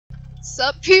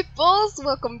Sup peoples?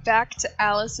 Welcome back to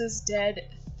Alice is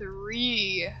Dead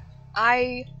 3.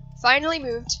 I finally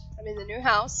moved. I'm in the new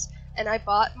house and I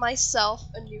bought myself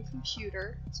a new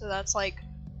computer. So that's like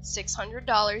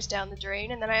 $600 down the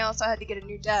drain, and then I also had to get a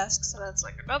new desk, so that's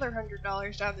like another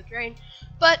 $100 down the drain.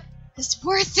 But it's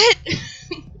worth it.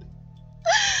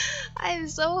 I'm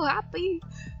so happy.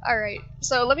 Alright,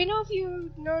 so let me know if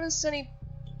you notice any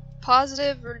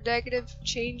positive or negative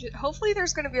changes. Hopefully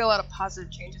there's going to be a lot of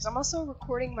positive changes. I'm also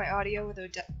recording my audio with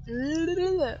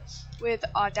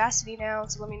Audacity now,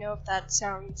 so let me know if that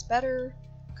sounds better,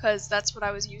 because that's what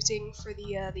I was using for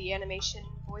the animation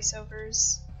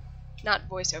voiceovers. Not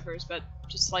voiceovers, but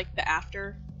just like the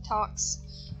after talks.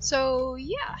 So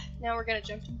yeah, now we're going to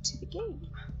jump into the game.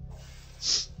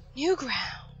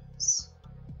 Newgrounds.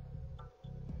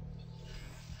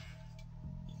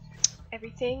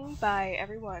 Everything by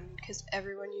everyone, because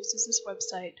everyone uses this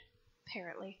website,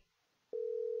 apparently.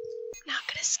 Not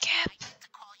gonna skip.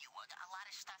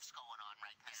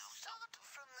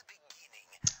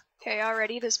 Okay,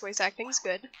 already this voice acting's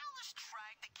good.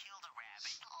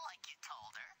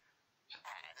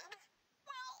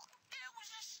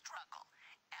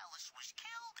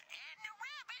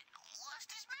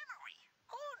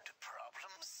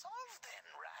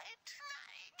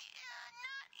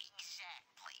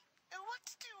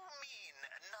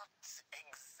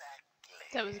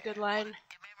 That was a good line.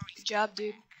 Good job,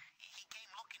 dude. He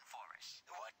came looking for us.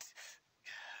 What?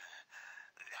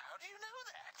 How do you know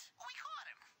that? We caught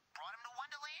him. Brought him to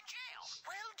Wonderland Jail.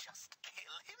 Well, just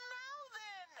kill him now,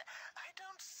 then. I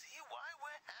don't see why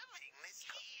we're having this.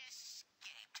 He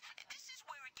escaped. This is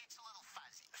where it gets a little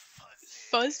fuzzy.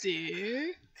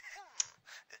 Fuzzy?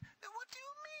 What do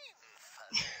you mean,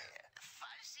 fuzzy?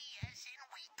 Fuzzy as in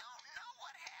we don't know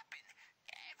what happened.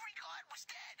 Every guard was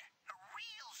dead. A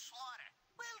real slaughter.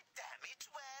 Well, damn it,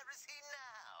 where is he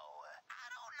now? I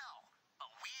don't know,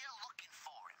 but we're looking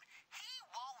for him. He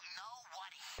won't know what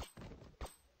he...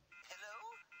 Hello?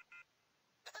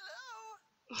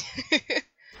 Hello?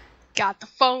 Got the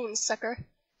phone, sucker.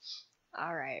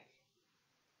 Alright.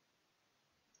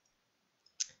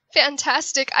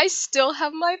 Fantastic, I still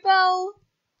have my bell!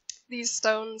 These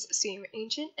stones seem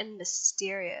ancient and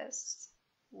mysterious.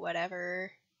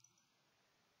 Whatever.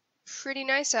 Pretty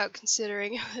nice out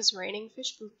considering it was raining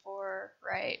fish before,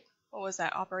 right? What was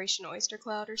that, Operation Oyster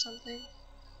Cloud or something?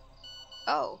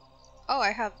 Oh. Oh,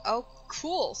 I have... Oh,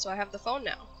 cool, so I have the phone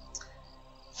now.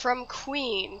 From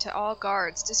Queen to all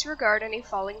guards, disregard any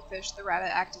falling fish. The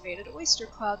rabbit activated Oyster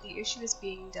Cloud. The issue is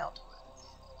being dealt with.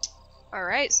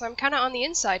 Alright, so I'm kind of on the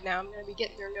inside now. I'm going to be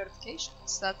getting their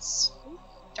notifications. That's... Ooh,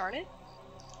 darn it.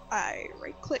 I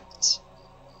right-clicked.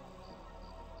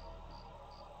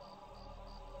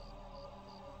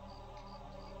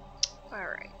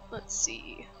 Alright, let's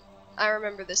see. I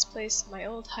remember this place, my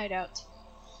old hideout.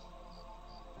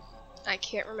 I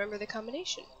can't remember the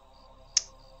combination.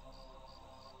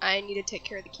 I need to take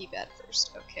care of the keypad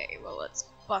first. Okay, well let's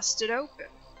bust it open.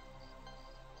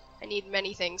 I need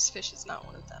many things, fish is not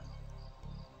one of them.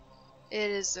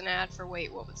 It is an ad for,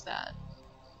 wait, what was that?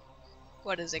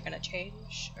 What is it gonna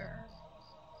change? Or...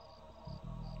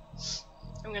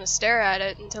 I'm gonna stare at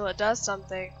it until it does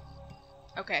something.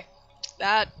 Okay,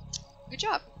 that... Good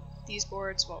job. These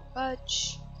boards won't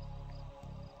budge.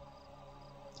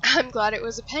 I'm glad it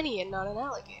was a penny and not an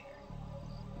alligator.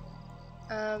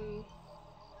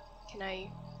 Can I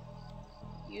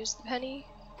use the penny?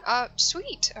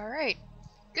 Sweet! Alright.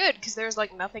 Good, because there's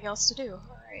like nothing else to do.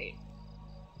 Alright.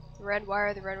 The red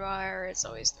wire, it's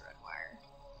always the red wire.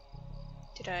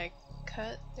 Did I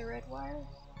cut the red wire?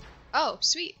 Oh,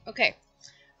 sweet. Okay.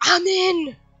 I'm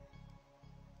in!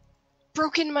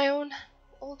 Broke into my own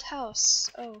old house.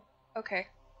 Oh, okay.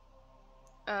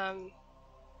 Oh.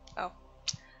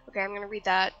 Okay, I'm gonna read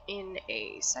that in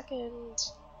a second.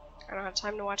 I don't have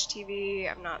time to watch TV.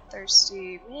 I'm not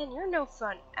thirsty. Man, you're no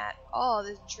fun at all.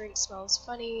 This drink smells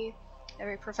funny.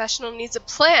 Every professional needs a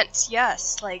plant.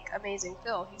 Yes, like Amazing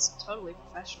Phil. He's totally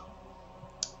professional.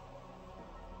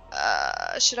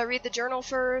 Should I read the journal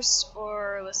first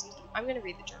or listen to... I'm gonna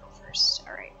read the journal first.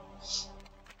 Alright.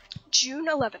 June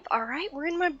 11th. Alright, we're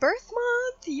in my birth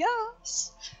month.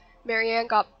 Yes. Marianne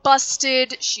got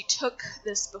busted. She took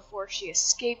this before she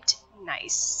escaped.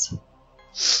 Nice.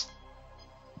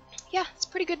 Yeah, it's a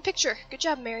pretty good picture. Good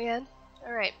job, Marianne.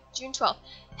 Alright, June 12th.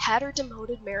 Hatter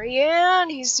demoted Marianne.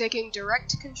 He's taking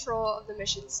direct control of the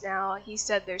missions now. He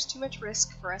said there's too much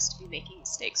risk for us to be making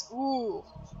mistakes. Ooh,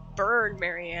 burn,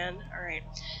 Marianne. Alright.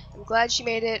 I'm glad she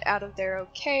made it out of there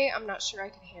okay. I'm not sure I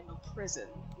could handle prison.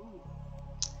 Ooh.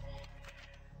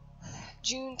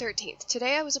 June 13th.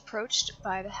 Today I was approached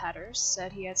by the Hatter,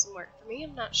 said he had some work for me.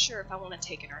 I'm not sure if I want to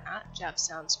take it or not. Job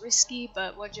sounds risky,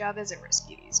 but what job isn't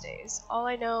risky these days? All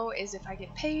I know is if I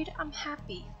get paid, I'm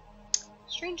happy.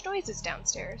 Strange noises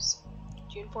downstairs.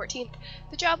 June 14th.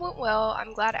 The job went well.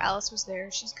 I'm glad Alice was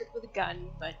there. She's good with a gun,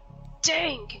 but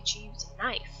dang, can she use a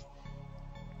knife?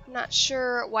 I'm not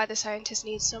sure why the scientist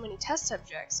needs so many test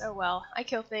subjects. Oh well, I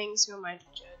kill things, who am I to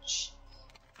judge?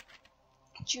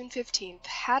 June 15th.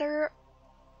 Hatter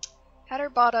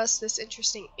bought us this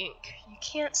interesting ink. You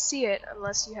can't see it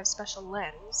unless you have special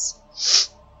lens.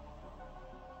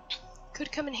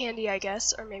 Could come in handy, I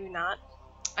guess, or maybe not.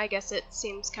 I guess it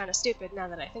seems kind of stupid now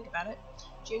that I think about it.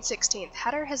 June 16th.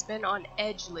 Hatter has been on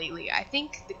edge lately. I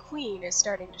think the Queen is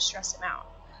starting to stress him out.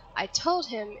 I told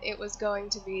him it was going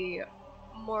to be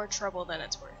more trouble than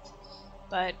it's worth.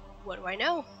 But what do I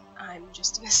know? I'm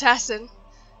just an assassin.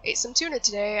 Ate some tuna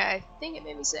today. I think it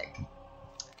made me sick.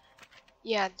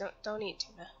 Yeah, don't eat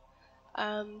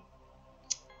tuna.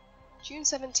 June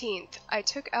 17th. I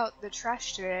took out the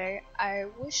trash today. I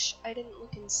wish I didn't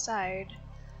look inside.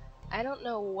 I don't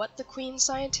know what the Queen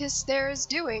scientist there is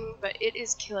doing, but it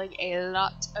is killing a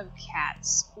lot of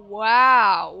cats.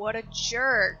 Wow, what a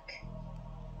jerk.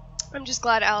 I'm just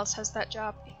glad Alice has that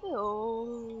job.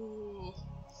 Ew.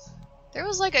 There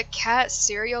was like a cat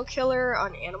serial killer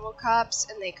on Animal Cops,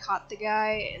 and they caught the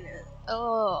guy, and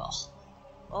ugh.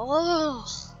 Ugh.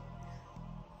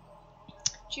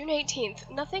 June 18th.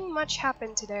 Nothing much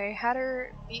happened today.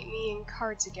 Hatter beat me in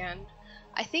cards again.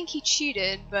 I think he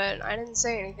cheated, but I didn't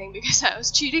say anything because I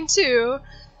was cheating too.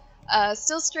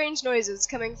 Still strange noises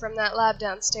coming from that lab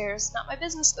downstairs. Not my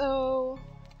business though.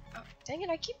 Oh, dang it,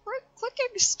 I keep clicking.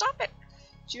 Stop it.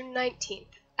 June 19th.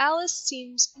 Alice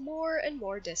seems more and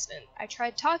more distant. I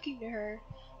tried talking to her,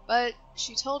 but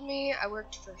she told me I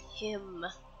worked for him.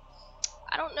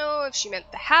 I don't know if she meant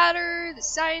the Hatter, the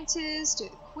scientist, or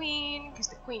the Queen, because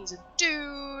the Queen's a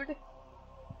dude.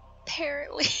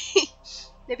 Apparently.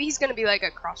 Maybe he's gonna be like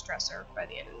a cross-dresser by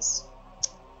the end of this.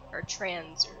 Or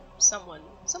trans, or someone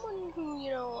who,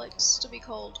 you know, likes to be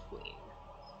called Queen.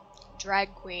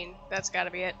 Drag Queen, that's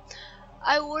gotta be it.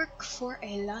 I work for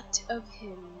a lot of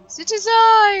hymns. It is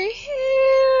I,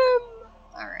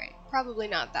 him! Alright, probably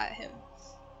not that him.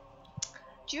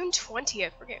 June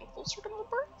 20th, we're getting closer to my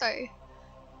birthday.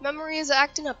 Memory is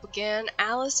acting up again.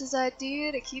 Alice's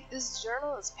idea to keep this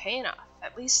journal is paying off.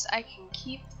 At least I can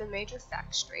keep the major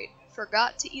facts straight.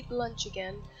 Forgot to eat lunch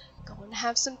again. Going to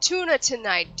have some tuna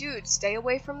tonight. Dude, stay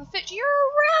away from the fish. You're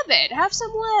a rabbit. Have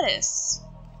some lettuce.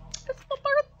 It's my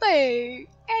birthday.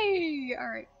 Hey.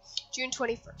 Alright. June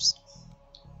 21st.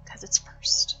 Because it's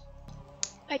first.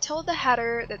 I told the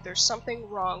Hatter that there's something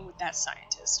wrong with that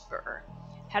scientist, Burr.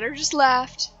 Hatter just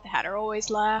laughed. The Hatter always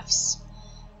laughs.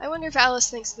 I wonder if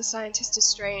Alice thinks the scientist is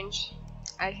strange.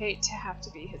 I'd hate to have to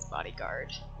be his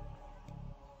bodyguard.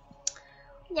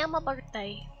 Now my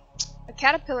birthday. A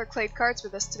caterpillar played cards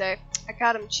with us today. I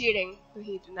caught him cheating, but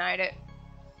he denied it.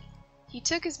 He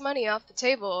took his money off the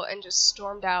table and just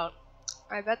stormed out.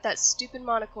 I bet that stupid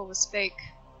monocle was fake.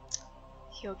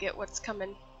 He'll get what's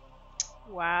coming.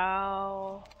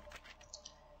 Wow.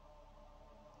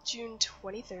 June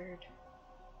 23rd.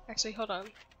 Actually, hold on.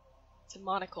 It's a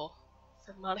monocle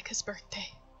for Monica's birthday.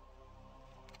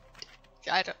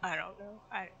 I don't know.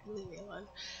 Leave me alone.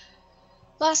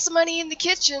 Lost some money in the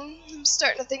kitchen. I'm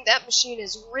starting to think that machine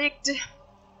is rigged.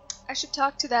 I should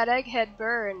talk to that egghead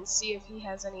Burr and see if he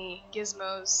has any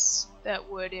gizmos that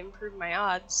would improve my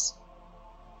odds.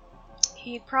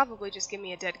 He'd probably just give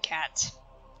me a dead cat.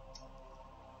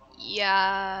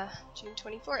 Yeah, June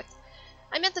 24th.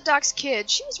 I met the doc's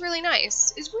kid. She was really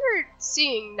nice. It's weird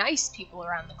seeing nice people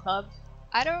around the club.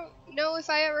 I don't know if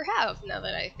I ever have, now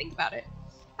that I think about it.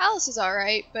 Alice is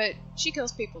alright, but she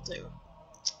kills people too.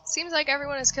 Seems like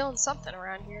everyone is killing something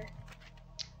around here.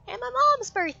 And my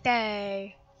mom's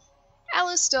birthday!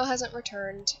 Alice still hasn't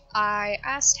returned. I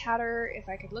asked Hatter if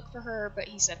I could look for her, but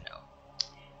he said no.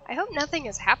 I hope nothing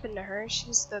has happened to her.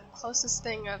 She's the closest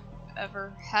thing I've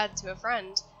ever had to a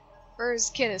friend. Burr's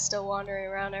kid is still wandering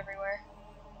around everywhere.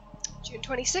 June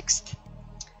 26th.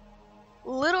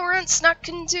 Little Runt snuck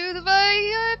into the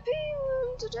VIP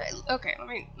room today. Okay, let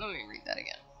me read that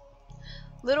again.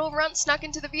 Little Runt snuck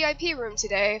into the VIP room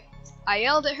today. I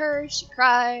yelled at her. She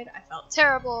cried. I felt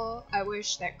terrible. I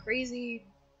wish that crazy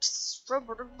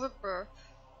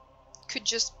could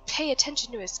just pay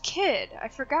attention to his kid. I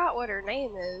forgot what her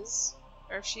name is,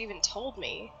 or if she even told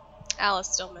me. Alice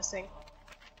still missing.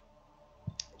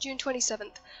 June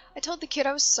 27th. I told the kid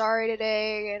I was sorry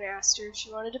today and asked her if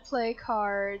she wanted to play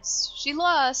cards. She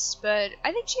lost, but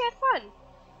I think she had fun.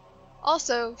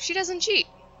 Also, she doesn't cheat.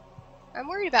 I'm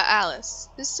worried about Alice.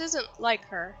 This isn't like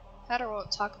her. Hatter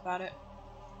won't talk about it.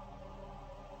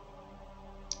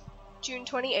 June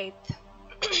 28th.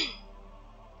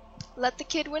 Let the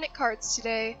kid win at cards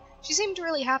today. She seemed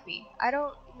really happy. I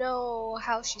don't know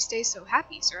how she stays so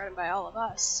happy surrounded by all of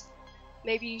us.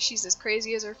 Maybe she's as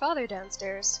crazy as her father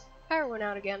downstairs. Power went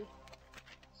out again.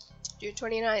 June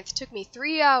 29th. Took me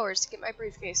 3 hours to get my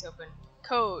briefcase open.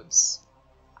 Codes.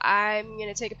 I'm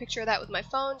gonna take a picture of that with my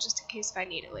phone just in case if I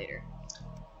need it later.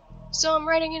 So I'm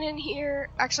writing it in here.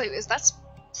 Actually, that's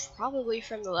probably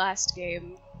from the last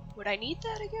game. Would I need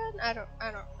that again? I don't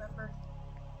remember.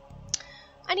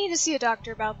 I need to see a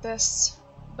doctor about this,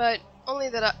 but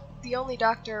the only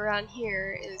doctor around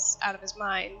here is out of his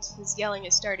mind. His yelling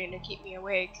is starting to keep me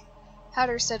awake.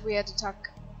 Hatter said we had to talk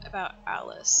about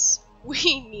Alice.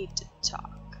 We need to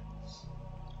talk.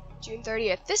 June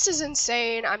 30th. This is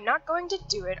insane. I'm not going to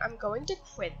do it. I'm going to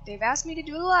quit. They've asked me to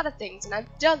do a lot of things, and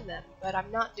I've done them, but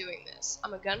I'm not doing this.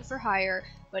 I'm a gun for hire,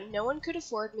 but no one could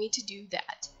afford me to do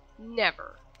that.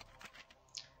 Never.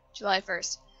 July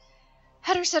 1st.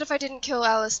 Hatter said if I didn't kill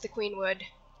Alice, the Queen would.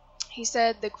 He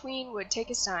said the Queen would take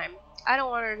his time. I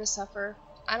don't want her to suffer.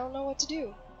 I don't know what to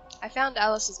do. I found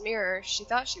Alice's mirror. She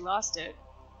thought she lost it.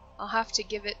 I'll have to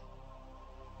give it.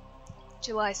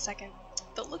 July 2nd.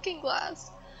 The Looking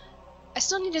Glass. I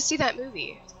still need to see that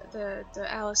movie. The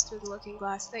Alice Through the Looking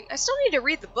Glass thing. I still need to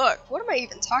read the book. What am I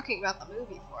even talking about the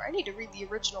movie for? I need to read the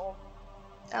original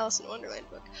Alice in Wonderland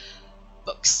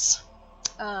books.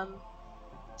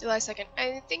 July 2nd.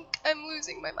 I think I'm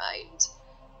losing my mind.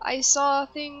 I saw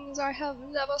things I have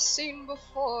never seen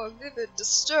before, vivid,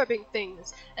 disturbing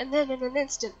things, and then in an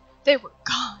instant, they were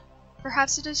gone.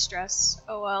 Perhaps it is stress.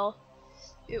 Oh well.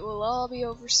 It will all be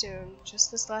over soon.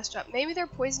 Just this last drop. Maybe they're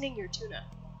poisoning your tuna.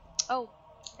 Oh,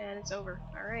 and it's over.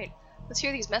 Alright. Let's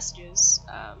hear these messages.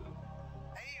 Hey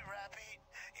Rabbit,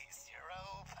 it's your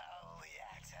old pal, the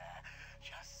actor.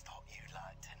 Just thought you'd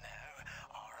like to know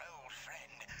our old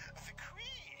friend, the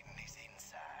Queen, is in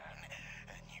town,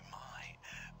 and you might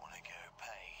want to go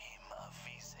pay him a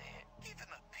visit. Give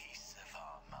him a piece of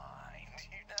our mind,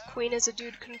 you know? Queen is a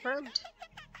dude confirmed.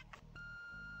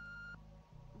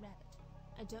 Rabbit,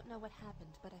 I don't know what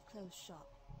happened, but I've closed shop.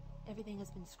 Everything has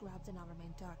been scrubbed and I'll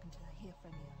remain dark until I hear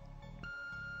from you.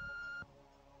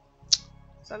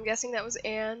 So I'm guessing that was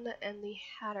Anne and the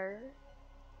Hatter.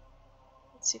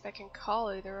 Let's see if I can call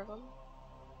either of them.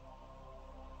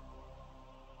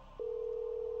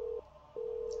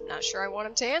 I'm not sure I want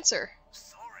him to answer.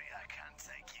 Sorry, I can't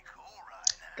take your call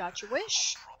right now. Got your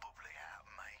wish. Probably out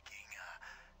making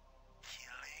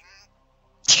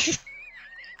a killing.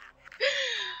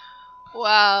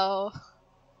 Wow.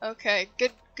 Okay,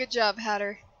 good job,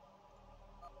 Hatter.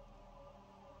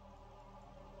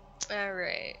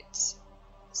 Alright.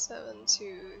 7,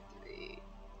 2, 3,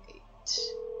 8.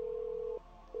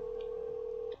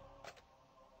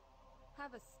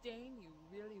 Have a stain you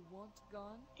really want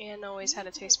gone? Anne always had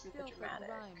a taste for the Filth or dramatic.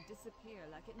 grime disappear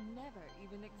like it never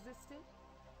even existed?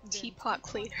 Then Teapot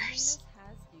cleaners.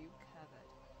 has you covered,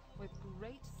 with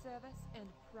great service and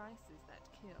prices that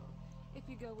kill. If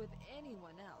you go with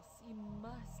anyone else, you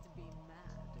must be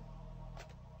mad.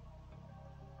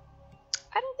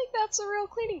 I don't think that's a real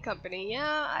cleaning company. Yeah,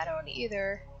 I don't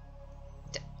either.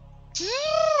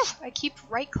 I keep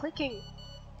right-clicking.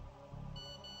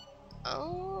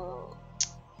 Oh,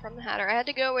 from the Hatter. I had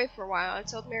to go away for a while. I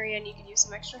told Marianne you could use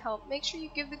some extra help. Make sure you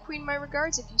give the Queen my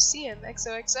regards if you see him.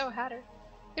 XOXO, Hatter.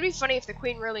 It'd be funny if the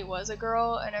Queen really was a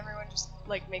girl and everyone just,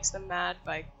 like, makes them mad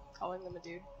by calling them a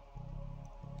dude.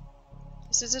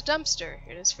 This is a dumpster.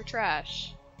 It is for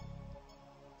trash.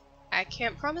 I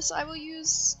can't promise I will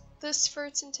use this for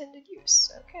its intended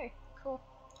use. Okay, cool.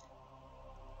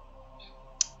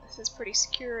 This is pretty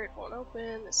secure. It won't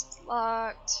open. This is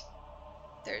locked.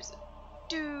 There's a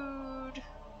dude.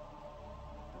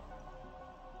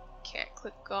 Can't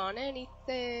click on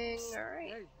anything.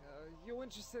 Alright. Hey, you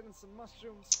interested in some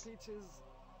mushrooms, peaches?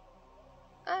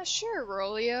 Sure,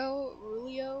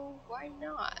 Rulio. Why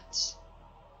not?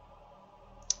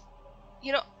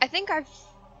 You know, I think I've...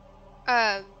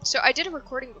 so I did a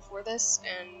recording before this,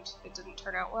 and it didn't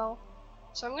turn out well.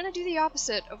 So I'm gonna do the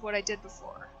opposite of what I did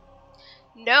before.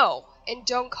 No, and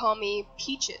don't call me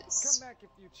Peaches. Come back if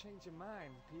you change your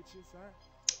mind, peaches, huh?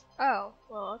 Oh,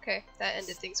 well, okay. That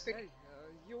ended things quick. Hey,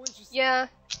 you interested? Yeah,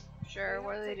 sure, They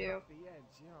what do help they take do? off the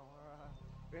edge, you know,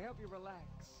 they help you relax.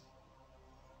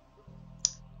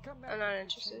 Come back I'm not if you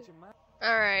interested. change your mind.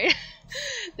 Alright.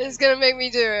 This is gonna make me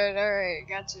do it. Alright,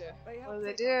 gotcha. They help What do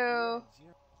they take off the do? edge, you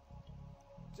know.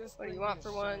 Just What do you bring want me for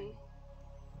a one? shine.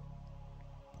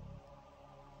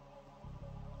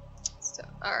 So,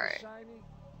 alright. Shiny?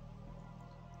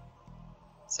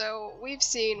 So we've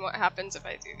seen what happens if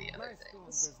I do the other Nice doing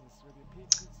things. business with you,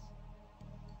 Peaches.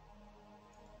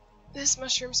 This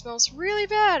mushroom smells really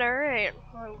bad. Alright.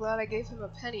 Well, I'm glad I gave him a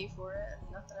penny for it.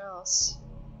 Nothing else.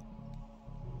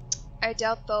 I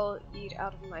doubt they'll eat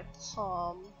out of my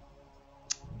palm.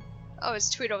 Oh, it's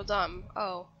Tweedledum.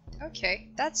 Oh, okay.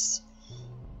 That's...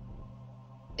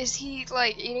 Is he,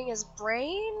 like, eating his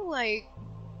brain? Like,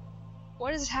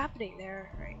 what is happening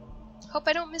there? Alright. Hope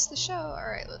I don't miss the show.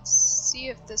 Alright, let's see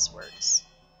if this works.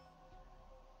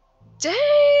 Dang,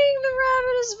 the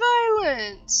rabbit is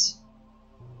violent!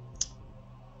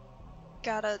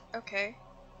 Gotta... okay.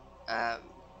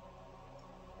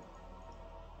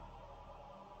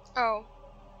 Oh.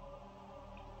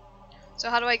 So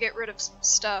how do I get rid of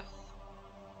stuff?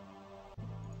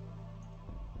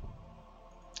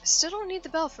 Still don't need the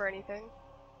bell for anything.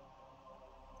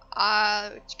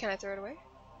 Can I throw it away?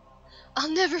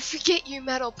 I'll never forget you,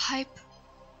 metal pipe.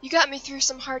 You got me through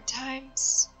some hard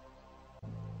times.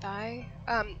 Bye.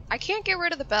 I can't get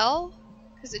rid of the bell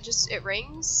because it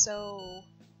rings, so...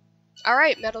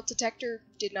 Alright, metal detector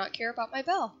did not care about my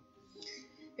bell.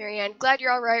 Marianne, glad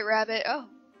you're alright, rabbit. Oh,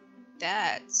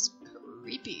 that's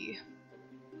creepy.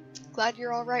 Glad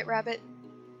you're alright, rabbit.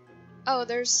 Oh,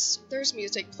 there's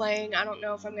music playing. I don't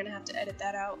know if I'm gonna have to edit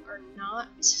that out or not,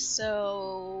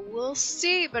 so we'll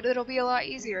see, but it'll be a lot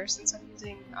easier since I'm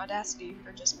using Audacity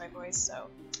for just my voice, so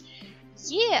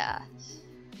yeah.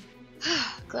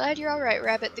 Glad you're alright,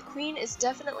 rabbit. The queen is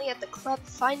definitely at the club.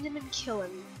 Find him and kill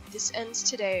him. This ends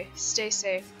today. Stay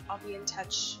safe. I'll be in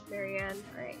touch. Marianne.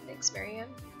 Alright, thanks, Marianne.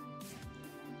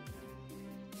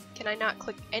 Can I not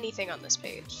click anything on this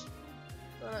page?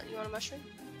 You want a mushroom?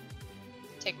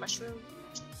 Take mushroom.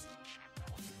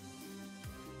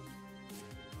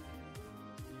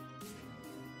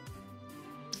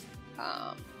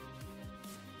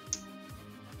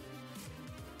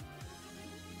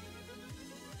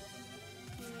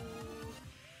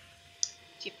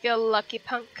 Do you feel lucky,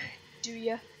 punk? Do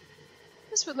ya?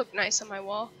 This would look nice on my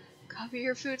wall. Cover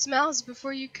your food's mouths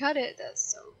before you cut it. That's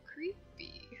so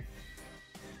creepy.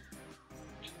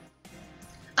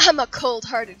 I'm a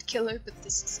cold-hearted killer, but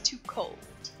this is too cold.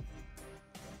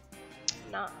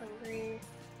 Not hungry.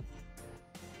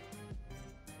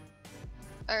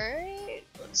 Alright,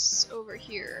 what's over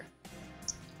here?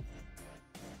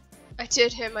 I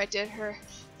did him, I did her.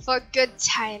 For a good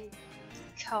time.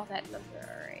 Call that number,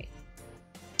 alright.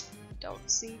 Don't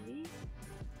see me.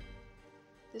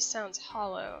 This sounds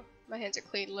hollow. My hands are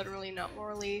clean, literally, not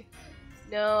morally.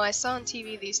 No, I saw on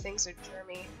TV these things are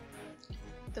germy.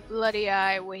 The bloody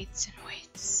eye waits and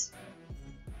waits.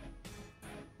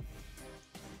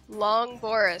 Long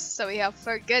Boris, so we have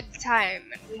for a good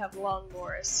time, and we have Long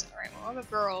Boris. Alright, well I'm a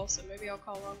girl, so maybe I'll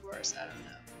call Long Boris, I don't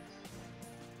know.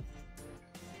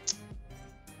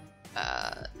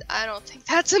 I don't think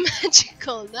that's a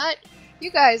magical nut. You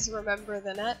guys remember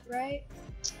the nut, right?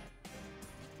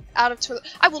 Out of toilet.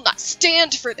 I will not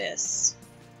stand for this!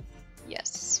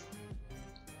 Yes.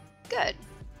 Good.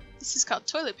 This is called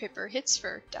toilet paper. Hits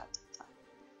for ...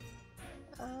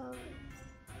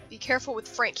 Be careful with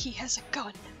Frank, he has a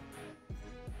gun.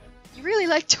 You really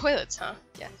like toilets, huh?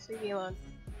 Yeah, leave me alone.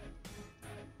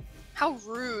 How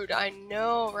rude, I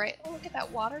know, right? Oh, look at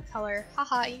that watercolor.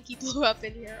 Haha, Inky blew up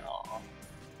in here. Aw.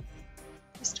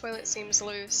 This toilet seems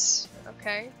loose.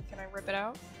 Okay, can I rip it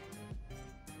out?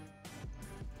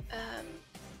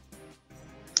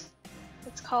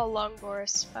 Let's call Long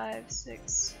Boris 5,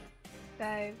 6,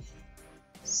 5,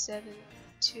 7,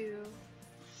 2,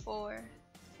 4,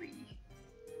 3.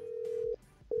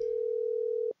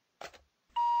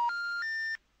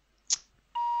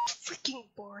 Freaking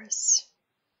Boris.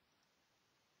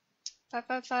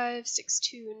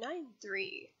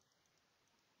 555-6293.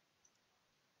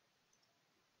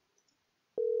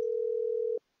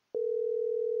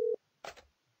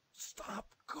 Stop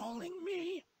calling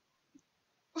me.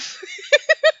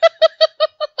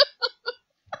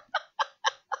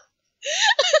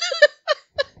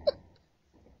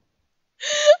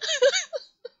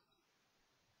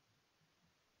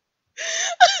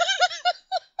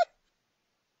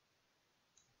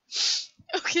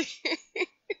 Okay.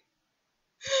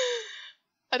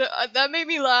 That made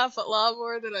me laugh a lot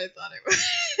more than I thought it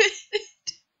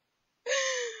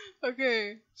would.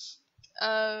 Okay.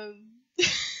 I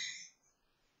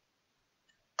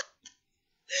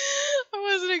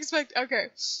wasn't expecting. Okay.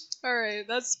 Alright,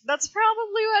 that's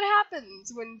probably what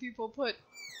happens when people put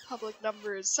public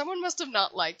numbers. Someone must have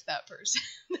not liked that person.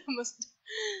 That must.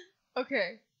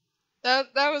 Okay.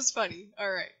 That was funny.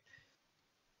 Alright.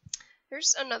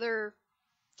 There's another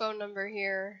phone number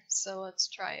here, so let's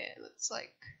try it. It's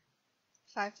like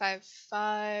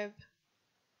 555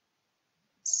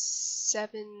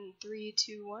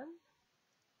 7321.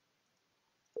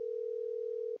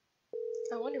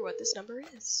 I wonder what this number is.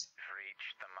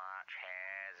 Reached the March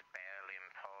Hare's Bell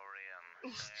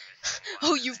Emporium.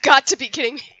 Oh, you've got to be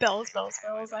kidding me. Bells, bells,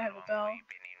 bells. I have a bell. We've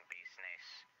been in business.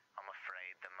 I'm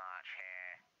afraid the March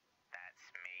Hare, that's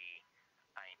me,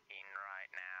 ain't in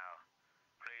right now.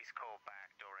 Please call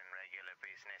back during regular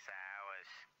business hours.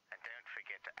 And don't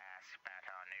forget to ask about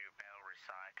our new bell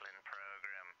recycling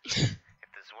program.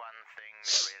 If there's one thing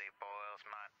that really boils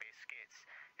my biscuits,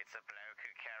 it's a bloke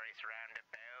who carries round a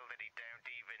bell that he don't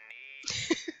even need.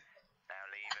 Now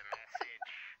leave a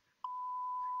message.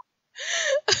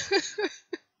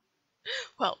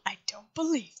 Well, I don't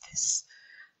believe this.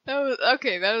 That was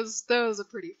okay. That was a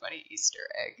pretty funny Easter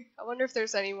egg. I wonder if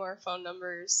there's any more phone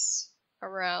numbers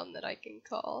around that I can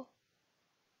call.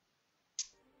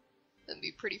 That'd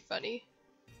be pretty funny.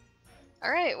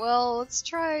 Alright, well, let's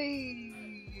try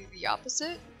the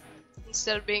opposite.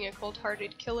 Instead of being a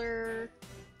cold-hearted killer,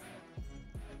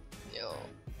 you know,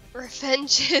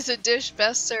 revenge is a dish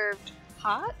best served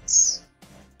hot?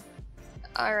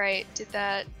 Alright, did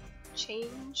that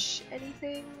change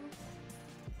anything?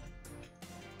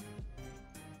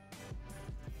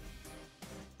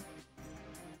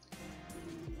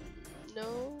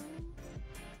 No?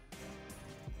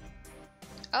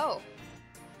 Oh.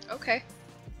 Okay.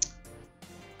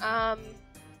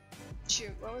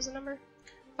 Shoot, what was the number?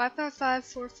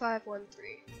 555-4513.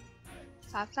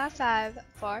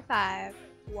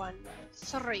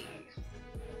 555-4513.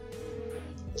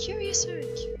 Curious or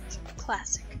incurious?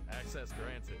 Classic. Access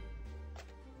granted.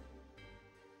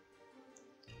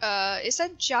 Is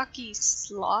that jockey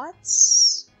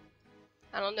slots?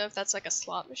 I don't know if that's like a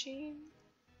slot machine.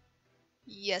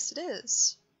 Yes, it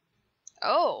is.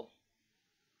 Oh.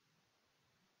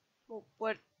 Well,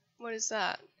 what is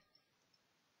that?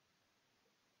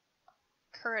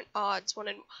 Current odds 1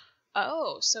 in.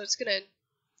 Oh, so it's gonna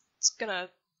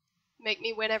make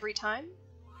me win every time?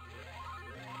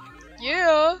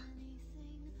 Yeah.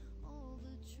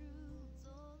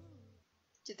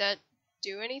 Did that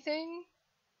do anything?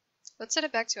 Let's set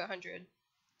it back to 100.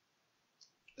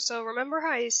 So remember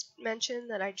how I mentioned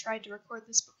that I tried to record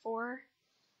this before?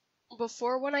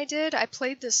 Before when I did, I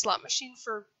played this slot machine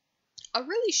for a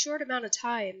really short amount of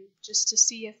time just to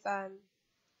see if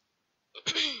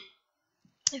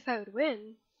if I would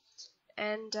win.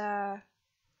 And I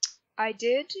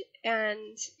did,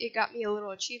 and it got me a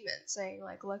little achievement saying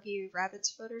like Lucky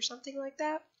Rabbit's Foot or something like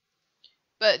that.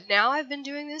 But now I've been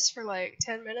doing this for like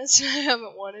 10 minutes and I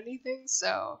haven't won anything,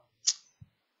 so.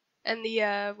 And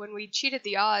the when we cheated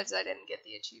the odds, I didn't get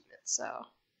the achievement, so.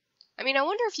 I mean, I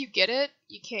wonder if you get it,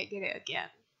 you can't get it again.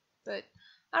 But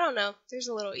I don't know. There's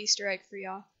a little Easter egg for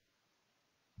y'all.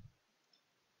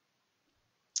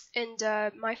 And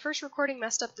my first recording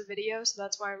messed up the video, so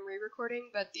that's why I'm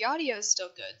re-recording, but the audio is still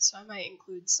good, so I might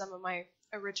include some of my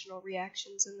original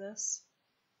reactions in this.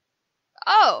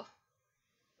 Oh!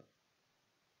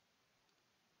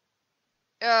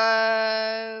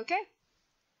 Okay.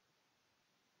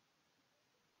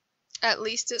 At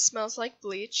least it smells like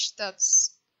bleach.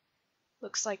 That's...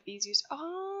 Looks like these used...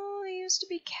 Oh, they used to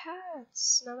be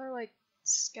cats. Now they're like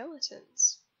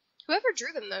skeletons. Whoever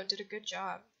drew them, though, did a good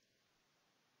job.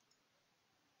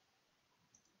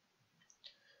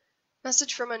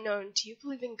 Message from unknown. Do you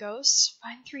believe in ghosts?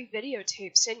 Find 3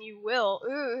 videotapes and you will.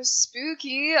 Ooh,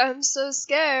 spooky. I'm so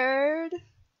scared.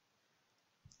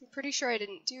 I'm pretty sure I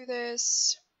didn't do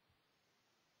this.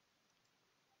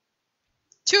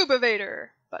 Tube evader.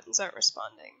 Buttons aren't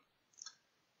responding.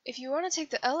 If you want to take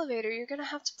the elevator, you're gonna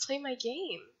have to play my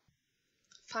game.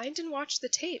 Find and watch the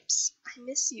tapes. I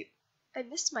miss you. I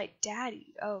miss my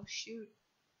daddy. Oh, shoot.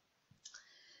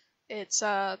 It's,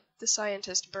 the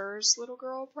scientist Burr's little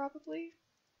girl, probably.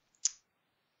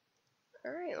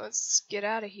 Alright, let's get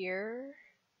out of here.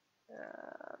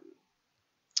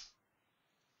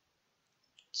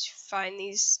 Find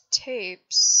these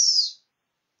tapes.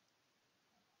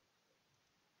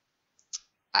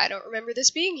 I don't remember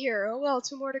this being here. Oh well,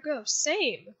 2 more to go.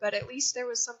 Same, but at least there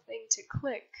was something to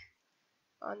click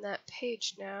on that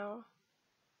page now.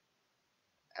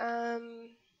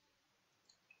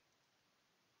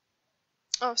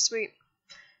 Oh, sweet.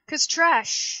 Because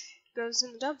trash goes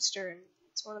in the dumpster, and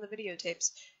it's one of the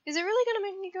videotapes. Is it really gonna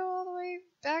make me go all the way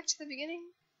back to the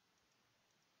beginning?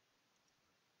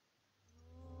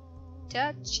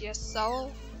 Touch your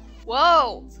soul.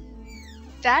 Whoa!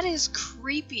 That is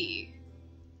creepy.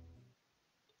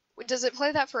 Does it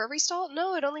play that for every stall?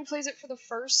 No, it only plays it for the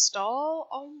first stall?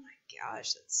 Oh my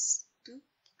gosh, that's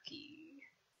spooky.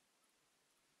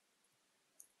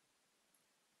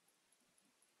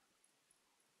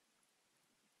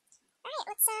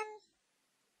 Alright,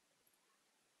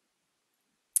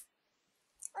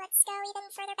 let's go even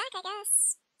further back, I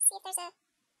guess. See if there's a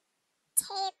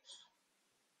tape.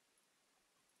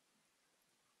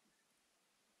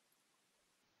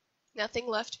 Nothing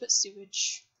left but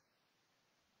sewage.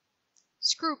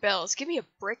 Screw bells. Give me a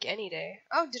brick any day.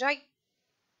 Oh, did I?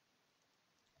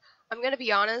 I'm gonna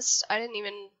be honest. I didn't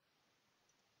even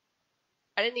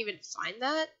find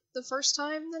that the first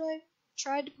time that I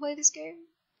tried to play this game.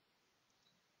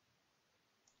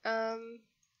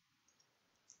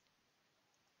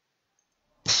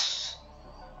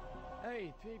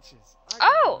 Hey, Peaches. I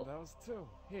got Oh! one of those too.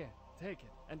 Here, take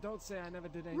it. And don't say I never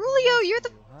did anything Rulio, nice you're for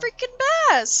the you, huh? freaking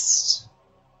best!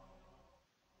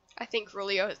 I think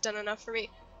Rulio has done enough for me.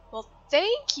 Well,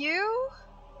 thank you!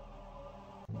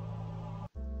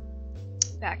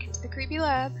 Back into the creepy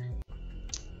lab.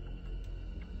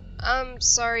 I'm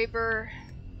sorry, Burr.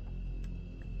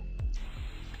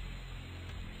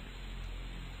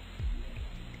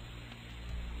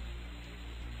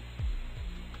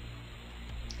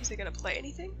 Is it gonna play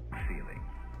anything? Feeling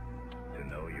to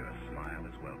know your smile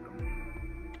is welcome.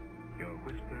 Your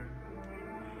whisper,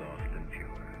 soft and pure.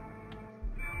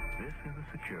 This is the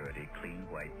security clean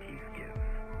white teeth give.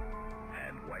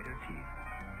 And whiter teeth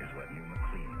is what new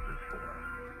McLean's is for.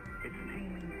 Its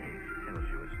taming taste tells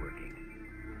you it's working.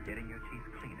 Getting your teeth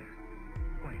cleaner,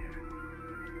 whiter.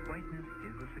 Whiteness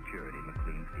is the security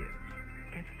McLean's gives.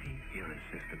 Gets teeth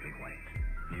irresistibly white.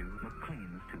 New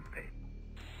McLean's toothpaste.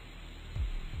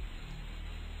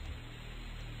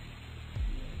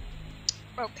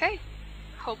 Okay.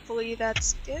 Hopefully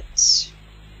that's it.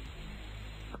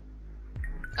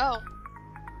 Oh.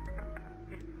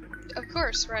 Of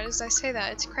course, right as I say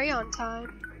that, it's crayon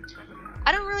time.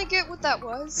 I don't really get what that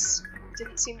was.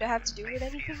 Didn't seem to have to do with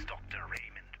anything. Dr.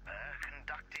 Raymond Burr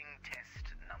conducting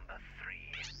test number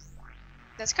 3.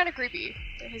 That's kind of creepy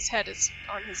that his head is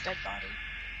on his dead body.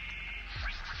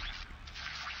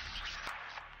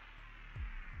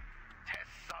 Test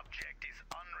subject is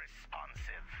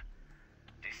unresponsive.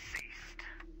 Deceased.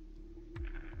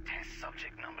 Test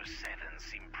subject number 7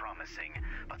 seemed promising,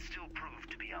 but still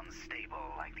proved to be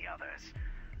unstable like the others.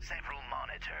 Several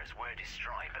monitors were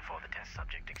destroyed before the test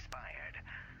subject expired.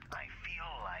 I feel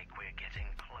like we're getting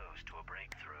close to a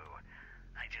breakthrough.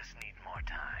 I just need more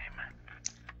time.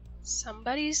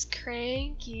 Somebody's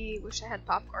cranky. Wish I had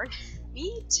popcorn.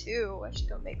 Me too. I should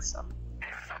go make some.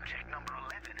 Test subject number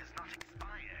 11 is not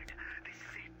expired. This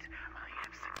is it. I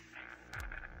have success.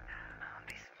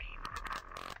 This means...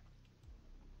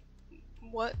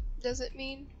 What does it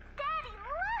mean? Daddy,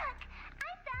 look! I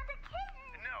found a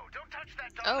kitten! No, don't touch that,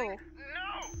 Oh. darling.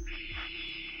 No!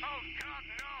 Oh, God,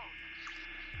 no!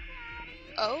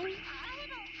 Oh? I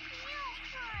don't feel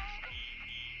good.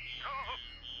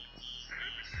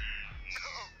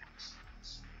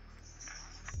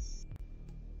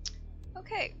 No!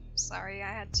 Okay. Sorry,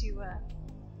 I had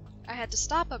to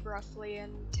stop abruptly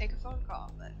and take a phone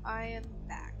call, but I am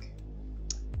back.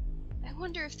 I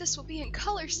wonder if this will be in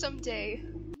color someday.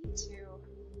 Me too.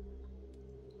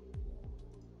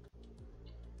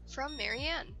 From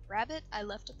Marianne. Rabbit, I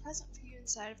left a present for you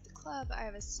inside of the club. I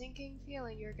have a sinking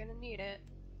feeling you're gonna need it.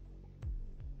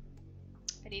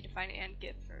 I need to find Ann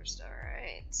Gibb first,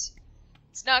 alright.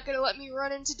 It's not gonna let me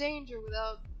run into danger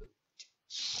without...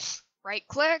 right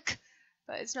click!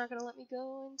 But it's not gonna let me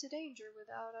go into danger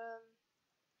without,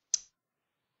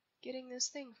 getting this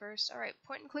thing first. Alright,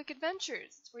 point and click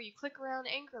adventures. It's where you click around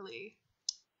angrily.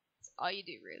 That's all you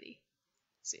do, really.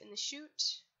 Is it in the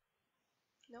chute?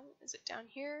 No. Is it down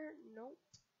here? Nope.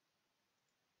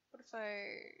 What if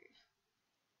I...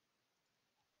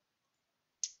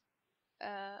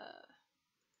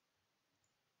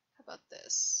 how about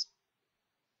this?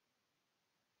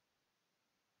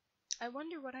 I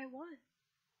wonder what I want.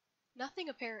 Nothing,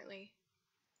 apparently.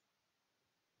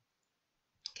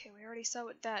 Okay, we already saw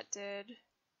what that did.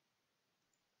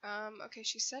 Okay,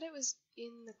 she said it was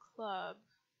in the club.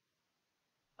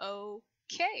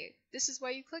 Okay, this is why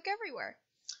you click everywhere.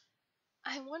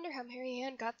 I wonder how Mary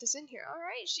Ann got this in here.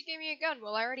 Alright, she gave me a gun.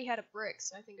 Well, I already had a brick,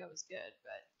 so I think I was good,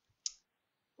 but...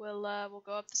 we'll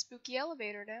go up the spooky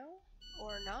elevator now.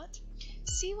 Or not.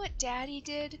 See what Daddy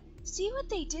did? See what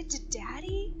they did to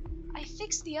Daddy? I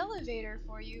fixed the elevator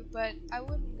for you, but I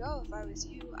wouldn't go if I was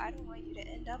you. I don't want you to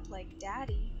end up like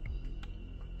Daddy.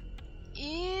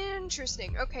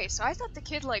 Interesting. Okay, so I thought the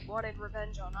kid, like, wanted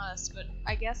revenge on us, but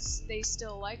I guess they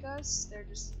still like us. They're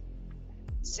just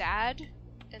sad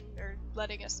and are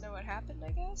letting us know what happened,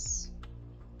 I guess.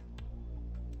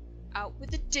 Out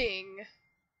with the ding.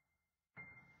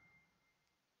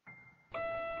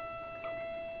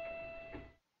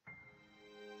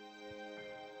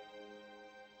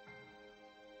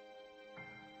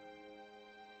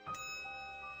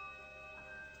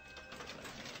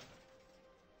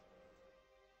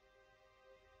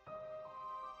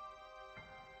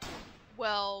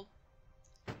 Well,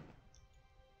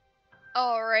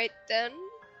 alright then.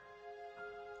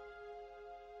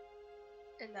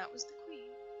 And that was the queen.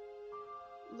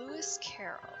 Lewis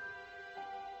Carroll.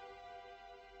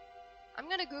 I'm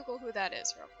gonna Google who that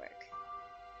is real quick.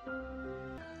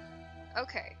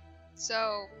 Okay,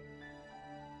 so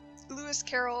Lewis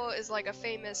Carroll is like a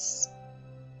famous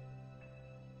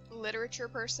literature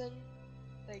person.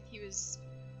 Like he was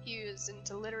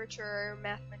into literature,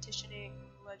 mathematicianing,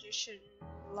 logician,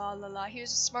 la la la. He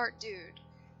was a smart dude.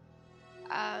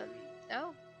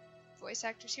 Oh, voice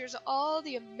actors. Here's all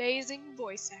the amazing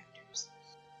voice actors.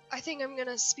 I think I'm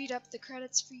gonna speed up the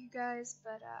credits for you guys,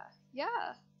 but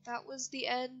yeah, that was the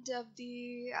end of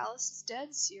the Alice is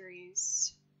Dead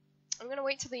series. I'm gonna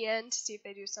wait till the end to see if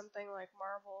they do something like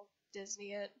Marvel,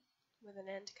 Disney it with an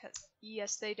end, because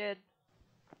yes, they did.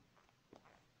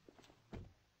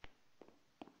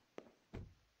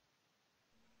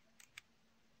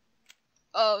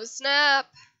 Oh snap!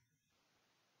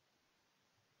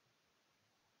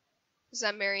 Is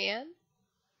that Marianne?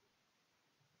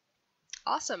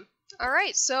 Awesome.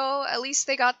 Alright, so at least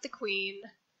they got the queen.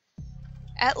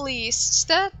 At least.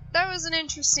 That was an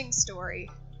interesting story.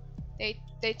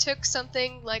 They took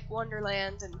something like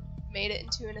Wonderland and made it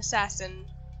into an assassin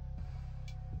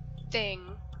thing.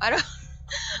 I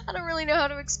don't really know how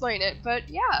to explain it, but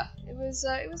yeah, it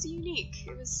was unique.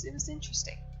 It was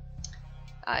interesting.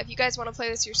 If you guys want to play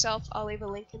this yourself, I'll leave a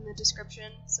link in the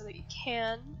description so that you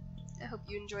can. I hope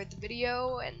you enjoyed the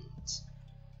video, and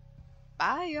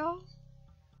bye y'all.